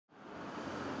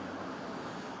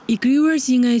I krijuar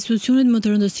si nga institucionet më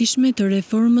të rëndësishme të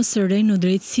reformës së re në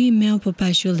drejtësi me apo pa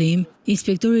qëllim,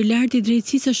 Inspektori i lartë i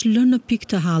drejtësisë është lënë në pikë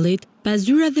të hallit, pas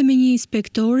zyra dhe me një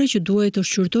inspektore që duhet të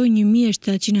shqyrtojë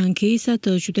 1700 ankesa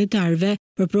të qytetarëve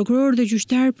për prokurorë dhe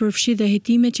gjyqtarë përfshi dhe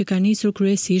hetimet që kanë nisur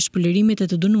kryesisht për lirimet e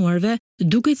të dënuarve,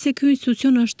 duket se ky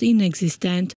institucion është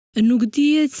inekzistent. Nuk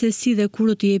dihet se si dhe kur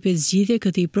do të jepet zgjidhje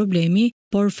këtij problemi,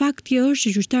 por fakti është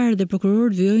që gjyqtarët dhe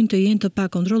prokurorët vijojnë të jenë të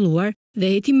pakontrolluar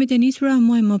dhe hetimet e nisura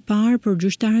muaj më parë për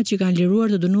gjyqtarët që kanë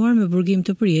liruar të dënuar me burgim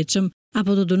të përjetshëm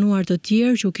apo të dënuar të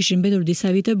tjerë që u kishin mbetur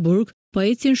disa vite burg, po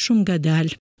ecin shumë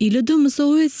ngadalë. ILD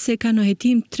mësohet se ka në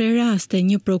hetim 3 raste,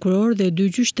 1 prokuror dhe 2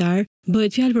 gjyqtar.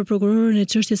 Bëhet fjalë për prokurorën e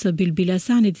çështjes së Bilbil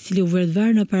Hasanit, i cili u vret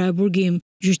varë në paraburgim,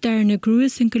 gjyqtarën e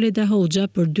kryesin Keleda Hoxha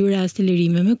për 2 raste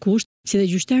lirime me kusht, si dhe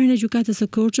gjyqtarën e gjykatës së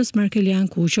Korçës Markelian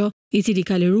Kuqo, i cili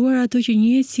ka liruar ato që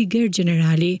njihet si ger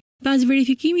generali. Pas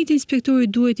verifikimit, inspektori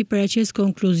duhet i paraqesë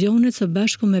konkluzionet së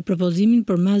bashku me propozimin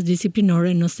për masë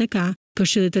disiplinore nëse ka,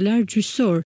 Këshillit të lartë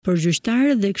gjyqësor për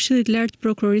gjyqtarët dhe Këshillit të lartë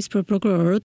prokurorisë për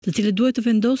prokurorët, të cilët duhet të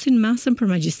vendosin masën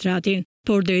për magjistratin.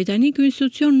 Por deri tani ky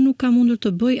institucion nuk ka mundur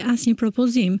të bëjë asnjë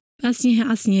propozim,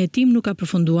 asnjë hetim nuk ka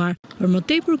përfunduar. Për më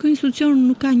tepër, ky institucion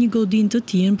nuk ka një godinë të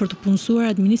tillë për të punësuar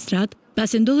administrat,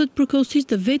 pasi ndodhet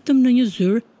përkohësisht vetëm në një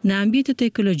zyrë në ambientet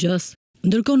e KLG-s.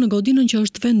 Ndërkohë në godinën që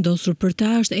është vendosur për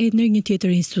ta është edhe një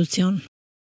tjetër institucion.